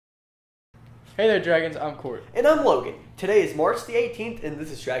Hey there, Dragons. I'm Court. And I'm Logan. Today is March the 18th, and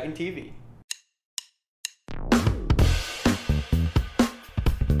this is Dragon TV.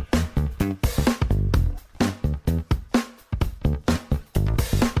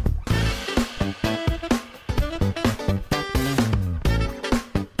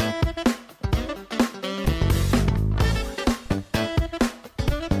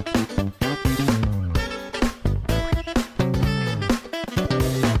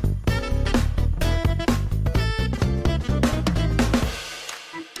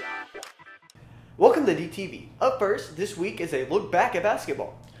 Welcome to DTV. Up first, this week is a look back at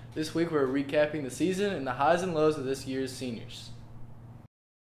basketball. This week we're recapping the season and the highs and lows of this year's seniors.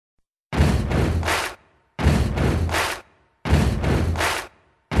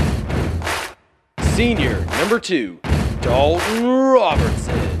 Senior number 2, Dalton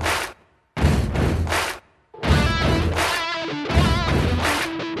Robertson.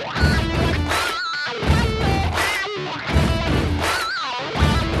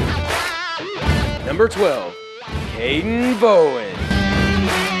 Number 12, Caden Bowen.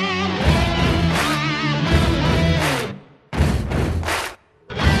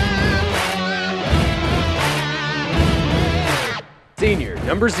 Senior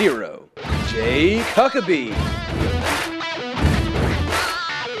number 0, Jake Huckabee.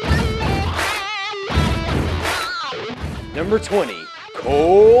 Number 20,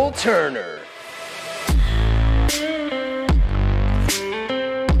 Cole Turner.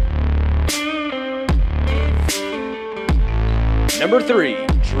 Number 3,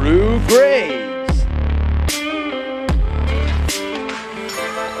 Drew Graves.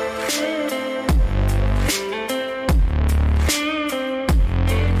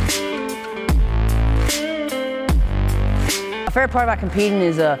 My favorite part about competing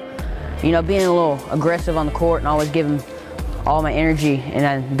is, being a little aggressive on the court and always giving all my energy and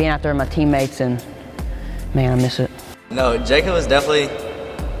then being out there with my teammates, and man, I miss it. No, Jacob was definitely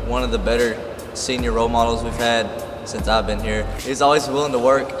one of the better senior role models we've had since I've been here. He's always willing to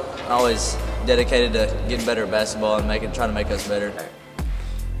work, always dedicated to getting better at basketball and trying to make us better.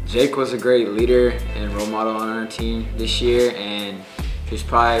 Jake was a great leader and role model on our team this year, and he was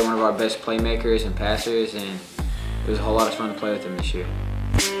probably one of our best playmakers and passers, and it was a whole lot of fun to play with him this year.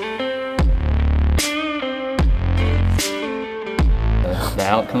 The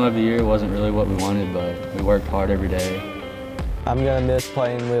outcome of the year wasn't really what we wanted, but we worked hard every day. I'm going to miss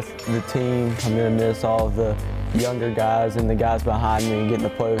playing with the team. I'm going to miss all of the younger guys and the guys behind me and getting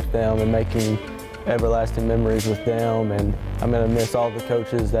to play with them and making everlasting memories with them. And I'm going to miss all the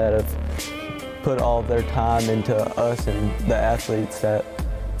coaches that have put all of their time into us and the athletes that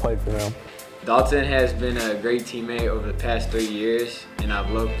played for them. Dalton has been a great teammate over the past 3 years, and I've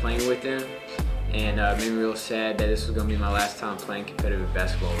loved playing with him. And it made me real sad that this was going to be my last time playing competitive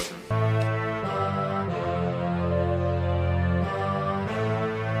basketball with him.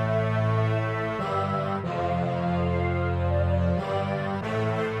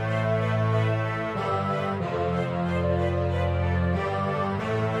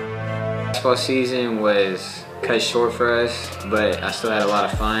 Basketball season was cut short for us, but I still had a lot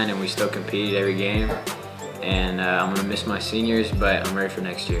of fun and we still competed every game. And I'm going to miss my seniors, but I'm ready for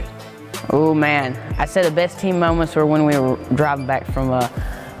next year. Oh man, I'd say the best team moments were when we were driving back from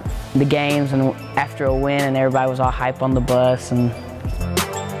the games and after a win and everybody was all hype on the bus. And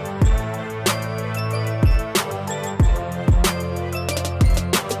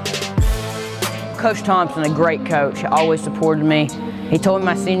Coach Thompson, a great coach, always supported me. He told me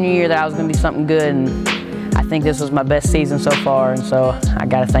my senior year that I was going to be something good, and I think this was my best season so far, and so I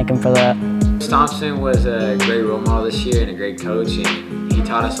got to thank him for that. Coach Thompson was a great role model this year and a great coach, and he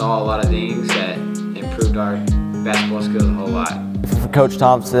taught us all a lot of things that improved our basketball skills a whole lot. For Coach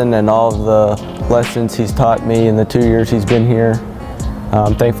Thompson and all of the lessons he's taught me in the 2 years he's been here,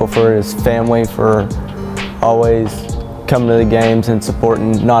 I'm thankful for his family for always coming to the games and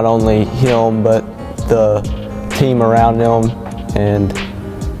supporting not only him but the team around him. And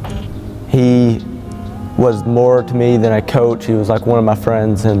he was more to me than a coach. He was like one of my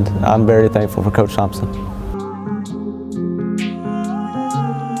friends, and I'm very thankful for Coach Thompson.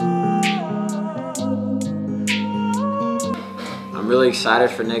 I'm really excited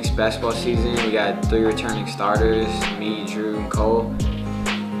for next basketball season. We got 3 returning starters, me, Drew, and Cole.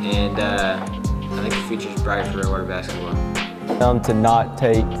 And I think the future's bright for Redwater basketball. To not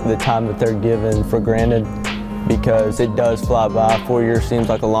take the time that they're given for granted, because it does fly by. 4 years seems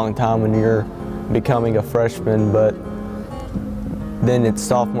like a long time when you're becoming a freshman, but then it's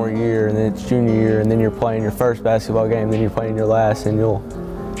sophomore year, and then it's junior year, and then you're playing your first basketball game, then you're playing your last, and you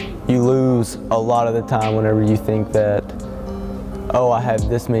lose a lot of the time whenever you think that oh, I have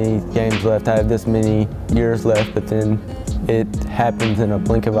this many games left, I have this many years left, but then it happens in a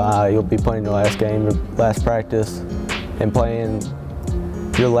blink of an eye. You'll be playing your last game, your last practice, and playing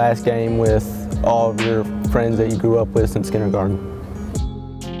your last game with all of your friends that you grew up with since kindergarten.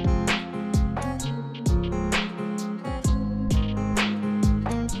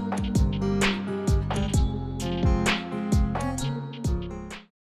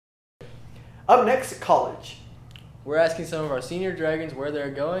 Up next, college. We're asking some of our senior Dragons where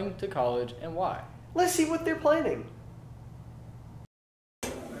they're going to college and why. Let's see what they're planning.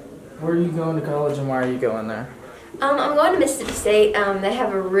 Where are you going to college and why are you going there? I'm going to Mississippi State. They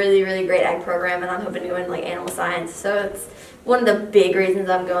have a really, really great ag program, and I'm hoping to go into like animal science. So it's one of the big reasons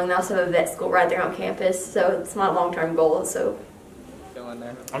I'm going. They also have a vet school right there on campus, so it's my long-term goal. So Going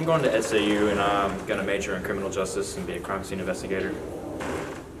there. I'm going to SAU, and I'm going to major in criminal justice and be a crime scene investigator.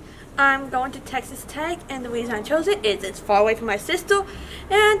 I'm going to Texas Tech, and the reason I chose it is it's far away from my sister,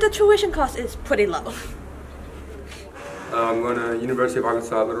 and the tuition cost is pretty low. I'm going to University of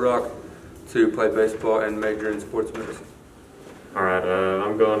Arkansas Little Rock to play baseball and major in sports medicine. All right,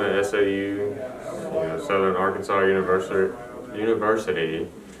 I'm going to SAU, Southern Arkansas University.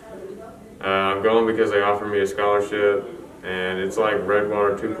 I'm going because they offered me a scholarship, and it's like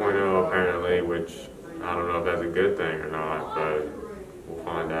Redwater 2.0 apparently, which I don't know if that's a good thing or not, but we'll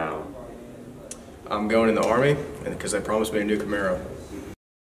find out. I'm going in the Army because they promised me a new Camaro.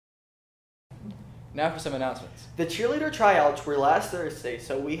 Now for some announcements. The cheerleader tryouts were last Thursday,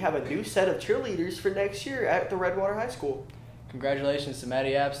 so we have a new set of cheerleaders for next year at the Redwater High School. Congratulations to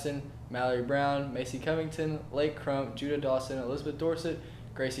Maddie Abston, Mallory Brown, Macy Covington, Lake Crump, Judah Dawson, Elizabeth Dorset,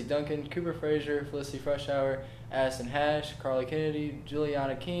 Gracie Duncan, Cooper Frazier, Felicity Freshour, Addison Hash, Carly Kennedy,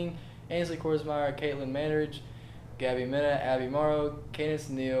 Juliana King, Ainsley Korsmeyer, Caitlin Mandarich, Gabby Minna, Abby Morrow, Cadence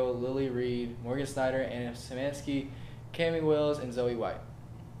Neal, Lily Reed, Morgan Snyder, Anna Samansky, Cammie Wells, and Zoe White.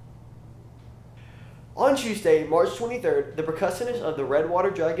 On Tuesday, March 23rd, the percussionists of the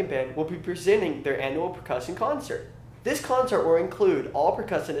Redwater Dragon Band will be presenting their annual percussion concert. This concert will include all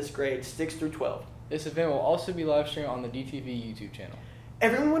percussionists grades 6 through 12. This event will also be live streamed on the DTV YouTube channel.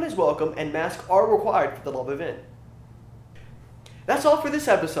 Everyone is welcome and masks are required for the live event. That's all for this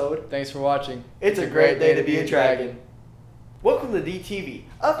episode. Thanks for watching. It's a great day to be a dragon. Welcome to DTV.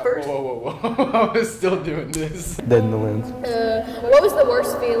 Up first. Whoa. I was still doing this. Dead in the wins. What was the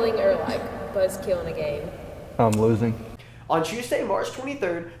worst feeling or like buzzkill in a game? Losing. On Tuesday, March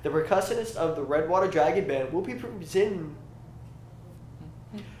 23rd, the percussionists of the Redwater Dragon Band will be presenting...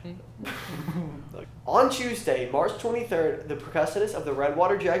 On Tuesday, March 23rd, the percussionists of the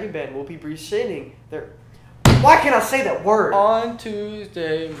Redwater Dragon Band will be presenting their... Why can't I say that word? On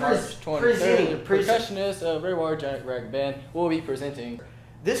Tuesday, March 23rd, the percussionists of Redwater Dragon Band will be presenting...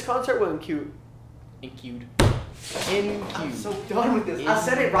 This concert will include... I'm so done with this. I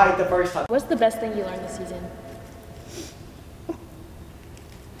said it right the first time. What's the best thing you learned this season?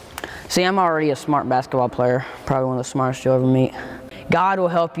 See, I'm already a smart basketball player, probably one of the smartest you'll ever meet. God will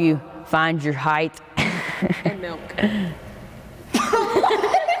help you find your height. And milk.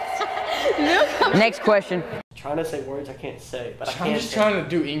 Next question. Trying to say words I can't say, but I can't. I'm just trying to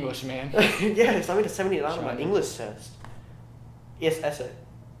do English, man. Yes, I'm in a 79 on my English test. Yes, essay.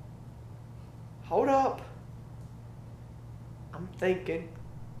 Hold up. I'm thinking.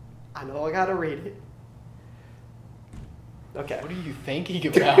 I know I gotta read it. Okay. What are you thinking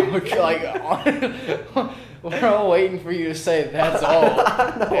about? We're all waiting for you to say that's all.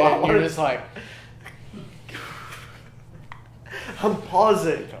 And you're just like... I'm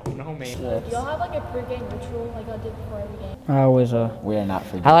pausing. Oh, no, man. Y'all have like a pregame ritual like I did before every game? I always, We are not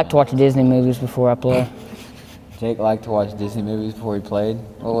forgetting. I like to watch Disney movies before I play. Jake liked to watch Disney movies before he played.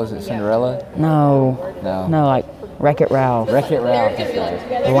 What was it, Cinderella? No, like Wreck-It Ralph. Wreck-It Ralph.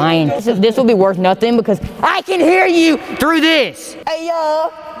 Lion. This will be worth nothing because I can hear you through this. Hey,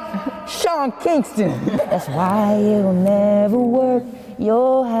 y'all. Sean Kingston. That's why it'll never work.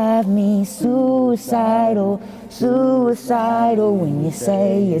 You'll have me suicidal when you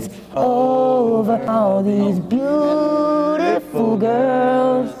say it's over. All these beautiful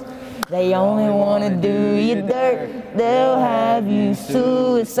girls, they only want to do you dirt. They'll have you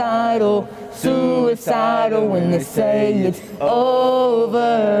suicidal when they say it's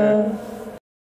over.